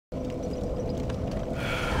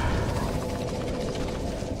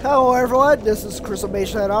Hello everyone, this is Chris of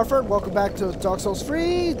Mage Knight Arthur. Welcome back to Dark Souls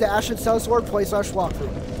 3, the Ashen Sellsword //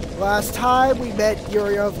 walkthrough. Last time we met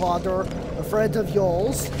Yuria of Launder, a friend of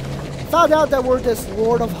Yol's. Found out that we're this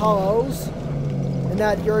Lord of Hollows, and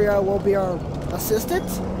that Yuria will be our assistant.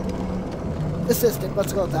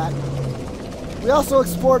 Let's go with that. We also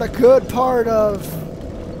explored a good part of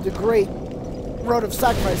the Great Road of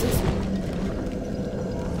Sacrifices.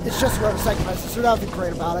 It's just a Road of Sacrifices, so nothing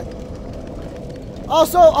great about it.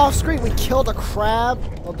 Also, off screen, we killed a crab.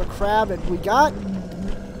 Well, the crab, and we got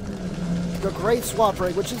the Great Swamp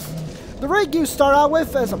Ring, which is the ring you start out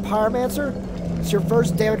with as a Pyromancer. It's your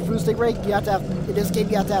first damage boosting ring. You have to have, in this game,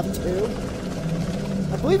 you have to have 2.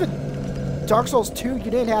 I believe in Dark Souls 2, you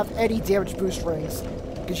didn't have any damage boost rings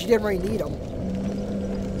because you didn't really need them.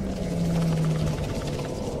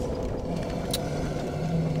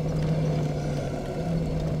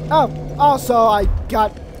 Oh, also, I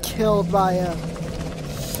got killed by a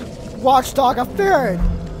Watchdog of Fearing.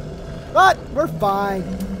 But we're fine.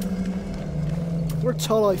 We're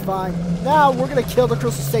totally fine. Now we're gonna kill the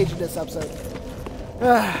Crystal Sage in this episode.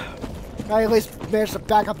 I at least managed to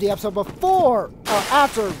back up the episode before,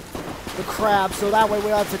 after the crab, so that way we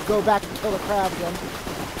don't have to go back and kill the crab again.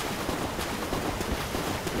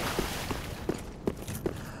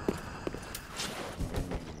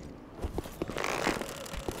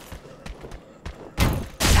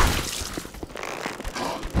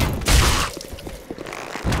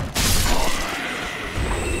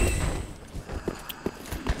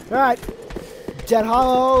 Alright, Dead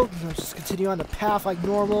Hollow. Let's just continue on the path like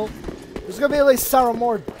normal. There's gonna be at least several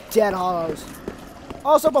more Dead Hollows.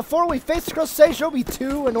 Also, before we face the Crystal Sage, there'll be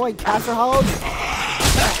 2 annoying Caster Hollows.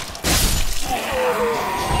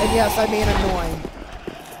 And yes, I mean annoying.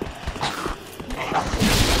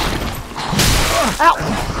 Ow!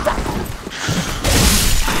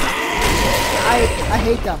 I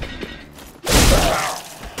hate them.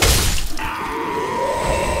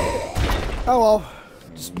 Oh well.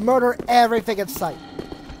 Just murder everything in sight.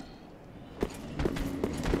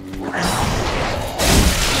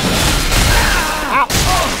 Ow!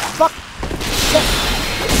 Oh, fuck! Shit!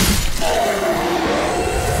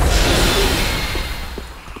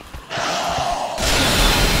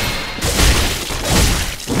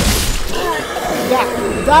 Yeah,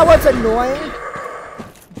 that was annoying.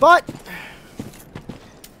 But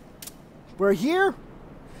we're here.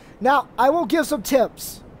 Now, I will give some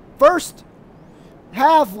tips. First,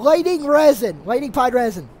 have lightning pine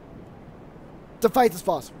resin to fight this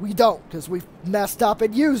boss. We don't, because we've messed up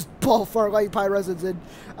and used both our lightning pine resins, and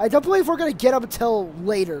I don't believe we're going to get them until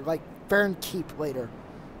later, like Baron Keep later,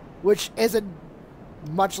 which isn't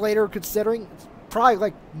much later considering. It's probably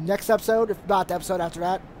like next episode, if not the episode after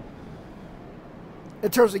that, in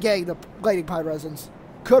terms of getting the lightning pine resins.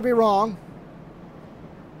 Could be wrong,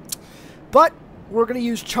 but we're going to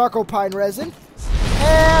use charcoal pine resin,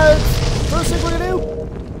 and first thing we're gonna do,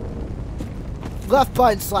 left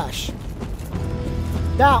button slash.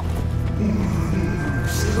 Now,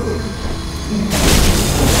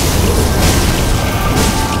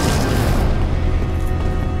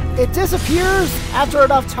 it disappears after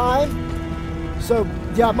enough time. So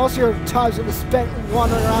yeah, most of your time's gonna be spent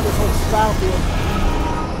wandering around this whole battlefield.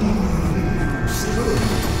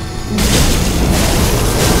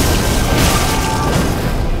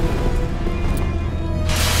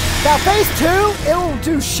 Now, phase 2, it will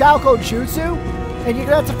do Shaoko Jutsu, and you're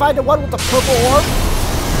gonna have to find the one with the purple orb.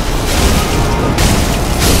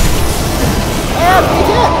 And we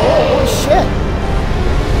did! Holy shit!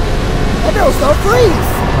 And there was no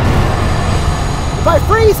freeze! By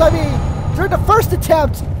freeze, I mean, during the first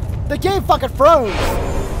attempt, the game fucking froze.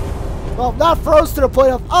 Well, not froze to the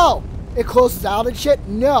point of, oh, it closes out and shit.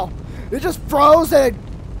 No. It just froze and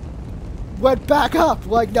went back up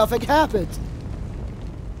like nothing happened.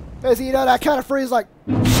 As you know, that kind of freeze, like,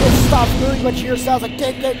 shit stops moving, but you hear sounds like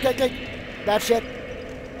ding, ding, ding, ding. That shit.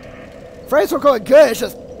 Frames were going good, it's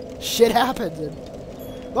just shit happened. And,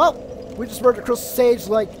 well, we just murdered Crystal Sage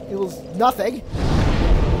like it was nothing.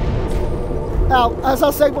 Now, as I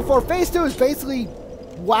was saying before, phase 2 is basically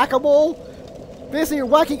whack-a-mole. Basically, you're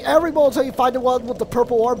whacking every mole until you find the one with the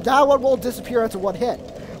purple orb. That one will disappear after one hit.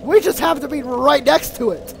 We just happen to be right next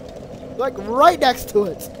to it. Like, right next to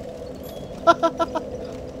it.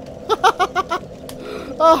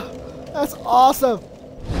 Oh, that's awesome.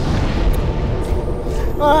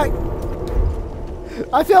 Alright.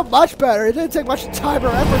 I feel much better. It didn't take much time or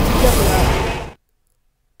effort to get to that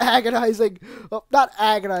agonizing, well, not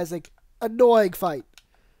agonizing, annoying fight.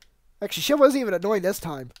 Actually, shit wasn't even annoying this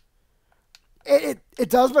time. It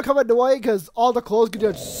does become annoying because all the clothes can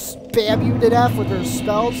just spam you to death with their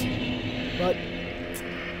spells. But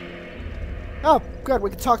Oh, good. We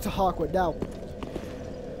can talk to Hawkwood now.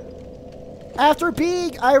 After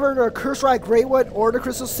being either the Curse Rod Greatwood or the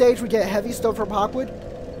Crystal Sage, we get Heavy Stone from Hawkwood.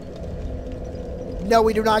 No,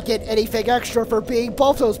 we do not get anything extra for being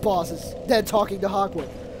both those bosses, then talking to Hawkwood.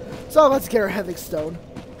 So let's get our Heavy Stone.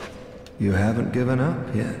 You haven't given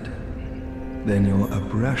up yet? Then you're a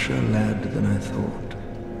brasher lad than I thought.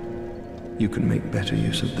 You can make better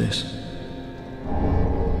use of this.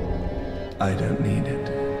 I don't need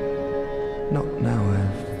it. Not now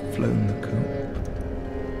I've flown the coop.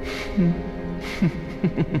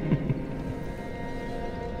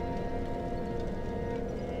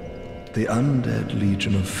 The Undead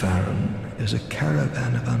Legion of Farron is a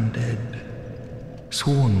caravan of undead,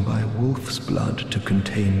 sworn by wolf's blood to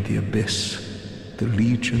contain the abyss. The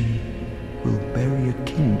Legion will bury a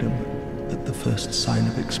kingdom at the first sign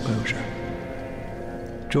of exposure.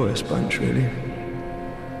 Joyous bunch, really.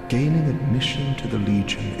 Gaining admission to the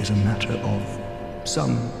Legion is a matter of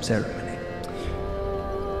some ceremony.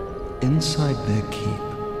 Inside their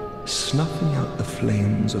keep, snuffing out the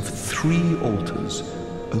flames of 3 altars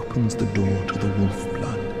opens the door to the wolf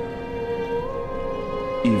blood.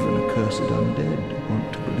 Even accursed undead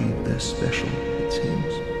want to believe they're special, it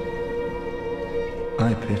seems.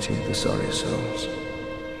 I pity the sorry souls.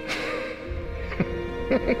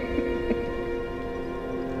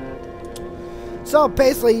 So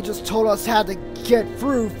basically, he just told us how to get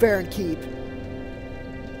through Farron Keep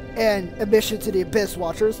and admission to the Abyss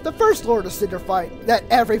Watchers, the first Lord of Cinder fight that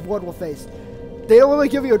everyone will face. They don't really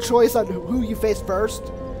give you a choice on who you face first.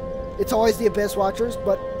 It's always the Abyss Watchers,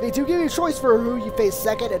 but they do give you a choice for who you face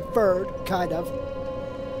second and third, kind of.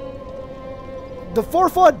 The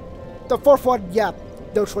fourth one, yeah,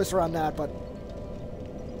 no choice around that, but...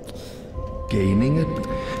 Gaining it,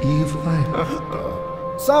 Eve,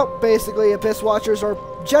 So, basically, Abyss Watchers are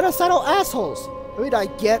genocidal assholes. I mean, I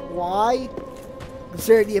get why.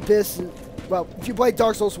 Considering the Abyss, well, if you play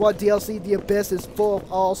Dark Souls 1 DLC, the Abyss is full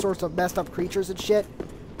of all sorts of messed up creatures and shit.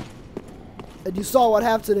 And you saw what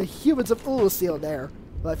happened to the humans of Ulusil there.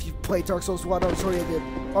 But if you play Dark Souls 1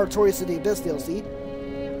 Artorias of the Abyss DLC.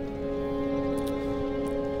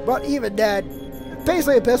 But even then,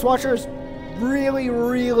 basically Abyss Watchers, really,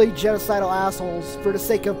 really genocidal assholes for the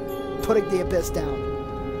sake of putting the Abyss down.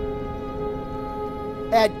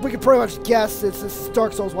 And we can pretty much guess, since this is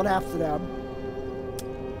Dark Souls, what happens to them.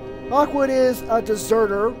 Hawkwood is a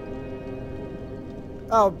deserter.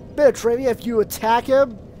 Oh, bit of trivia, if you attack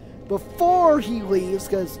him before he leaves,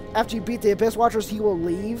 because after you beat the Abyss Watchers, he will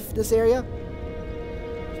leave this area.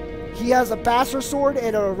 He has a Bastard Sword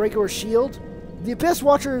and a regular shield. The Abyss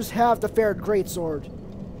Watchers have the Farron Greatsword,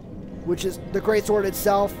 which is the Greatsword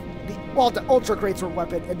itself, the Ultra Greatsword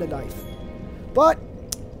weapon, and the knife. But,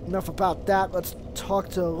 enough about that. Let's talk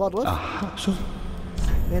to Ludwig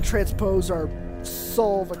and transpose our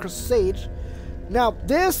soul of the Crystal Sage. Now,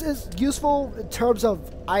 this is useful in terms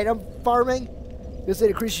of item farming, because it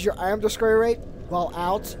increases your item discovery rate while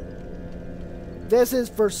out. This is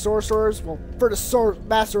for sorcerers, well, for the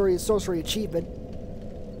Mastery and Sorcery achievement.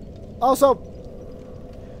 Also,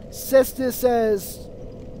 since this says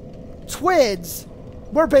twins,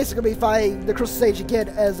 we're basically going to be fighting the Crystal Sage again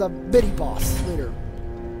as a mini-boss later.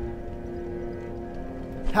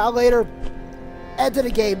 How later? End of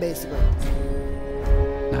the game, basically.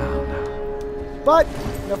 Now. But,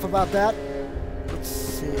 enough about that. Let's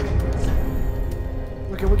see.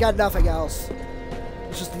 Okay, we got nothing else.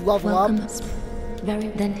 Let's just level up. Very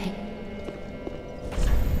then hey.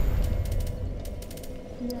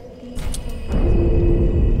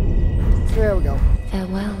 There we go.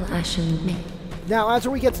 Farewell, Ashen. Now, after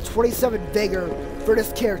we get to 27 Vigor for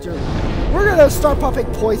this character, we're going to start pumping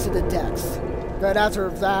points into Dex. Then after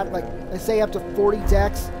that, like, I say up to 40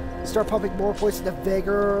 Dex, start pumping more points into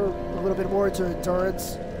Vigor, a little bit more into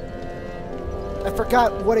Endurance. I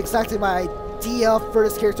forgot what exactly my idea for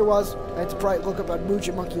this character was. I had to probably look up on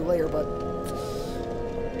Mugen Monkey later, but...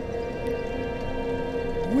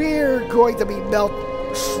 we're going to be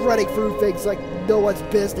shredding through things like no one's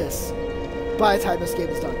business by the time this game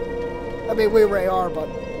is done. I mean, we really are, but...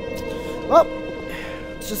 well,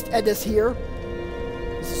 let's just end this here.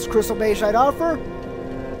 This is Crystal Mage Knight Offer.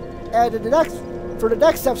 And for the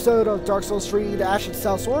next episode of Dark Souls 3, the Ashen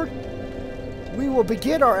Sellsword, we will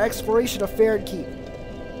begin our exploration of Farron Keep,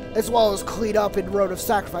 as well as clean up in Road of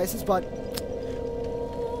Sacrifices, but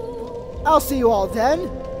I'll see you all then.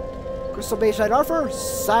 Crystal Mage Knight Offer,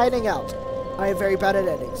 signing out. I am very bad at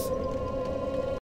endings.